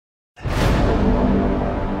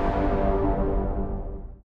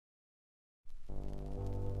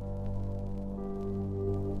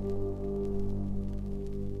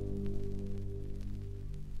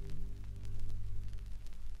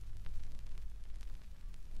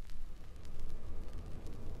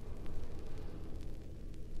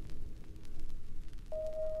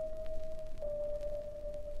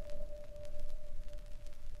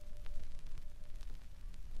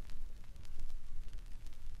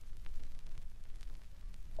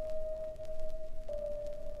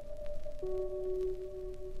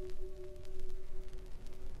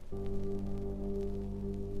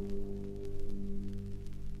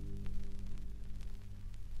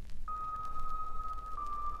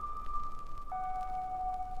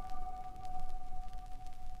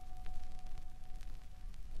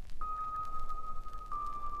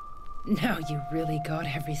Now you really got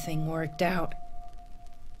everything worked out.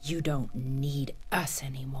 You don't need us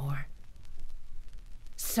anymore.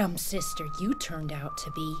 Some sister you turned out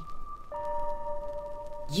to be.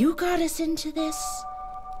 You got us into this,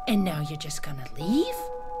 and now you're just gonna leave?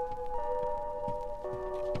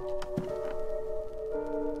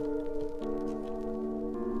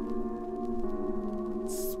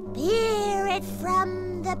 Spirit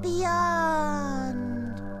from the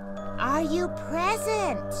beyond, are you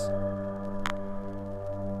present?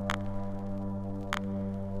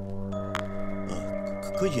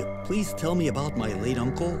 Could you please tell me about my late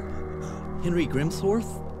uncle, Henry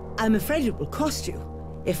Grimsworth? I'm afraid it will cost you,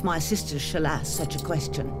 if my sisters shall ask such a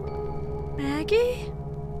question. Maggie?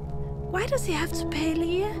 Why does he have to pay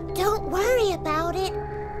Leah? Don't worry about it.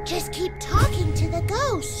 Just keep talking to the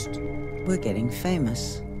ghost. We're getting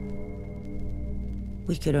famous.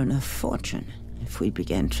 We could earn a fortune if we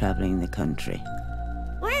began traveling the country.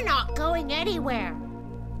 We're not going anywhere.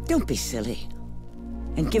 Don't be silly.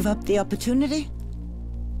 And give up the opportunity?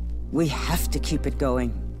 We have to keep it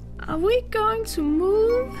going. Are we going to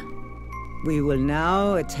move? We will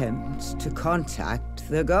now attempt to contact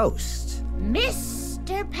the ghost.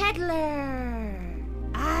 Mr. Peddler,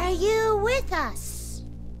 are you with us?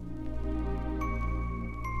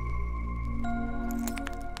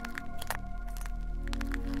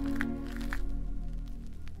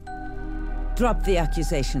 Drop the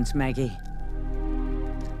accusations, Maggie.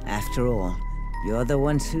 After all, you're the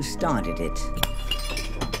ones who started it.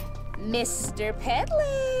 Mr.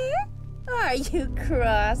 Peddler, are you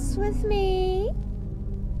cross with me?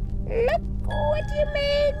 Look what you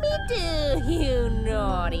made me do, you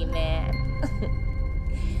naughty man.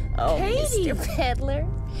 Oh, Katie. Mr. Peddler,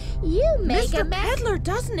 you make a Mr. Peddler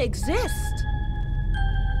doesn't exist.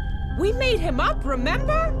 We made him up,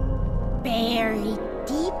 remember? Buried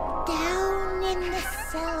deep down in the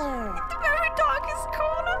cellar. The very darkest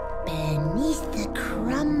corner? Beneath the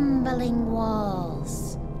crumbling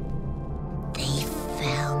walls, they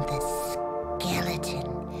found the skeleton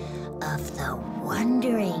of the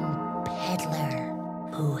wandering peddler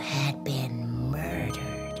who had been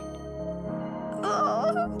murdered.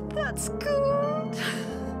 Oh, that's good.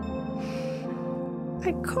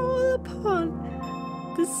 I call upon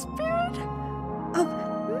the spirit of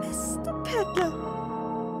Mr. Peddler.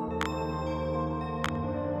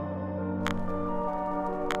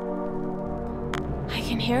 I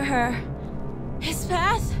can hear her. It's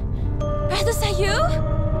Beth. Beth, is that you?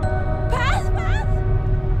 Beth, Beth!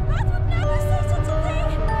 Beth would never say such a thing.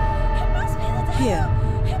 It must be the devil. Here,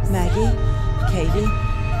 Maggie, Katie,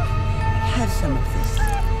 have some of this.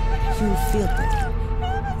 You'll feel better.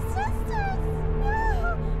 My sisters! No,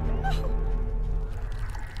 no.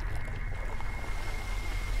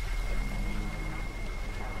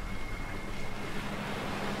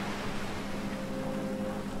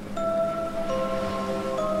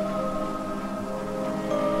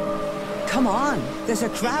 Come on, there's a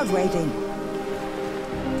crowd waiting.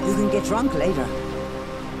 You can get drunk later.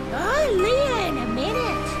 Oh, Leah in a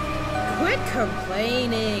minute. Quit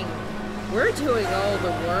complaining. We're doing all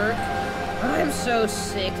the work. I'm so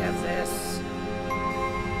sick of this.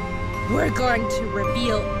 We're going to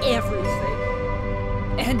reveal everything.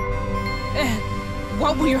 And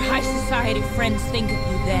what will your high society friends think of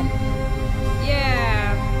you then?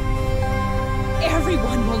 Yeah.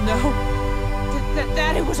 Everyone will know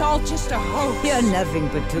that it was all just a hoax. You're nothing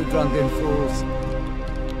but two drunken fools.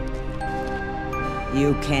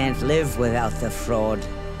 You can't live without the fraud.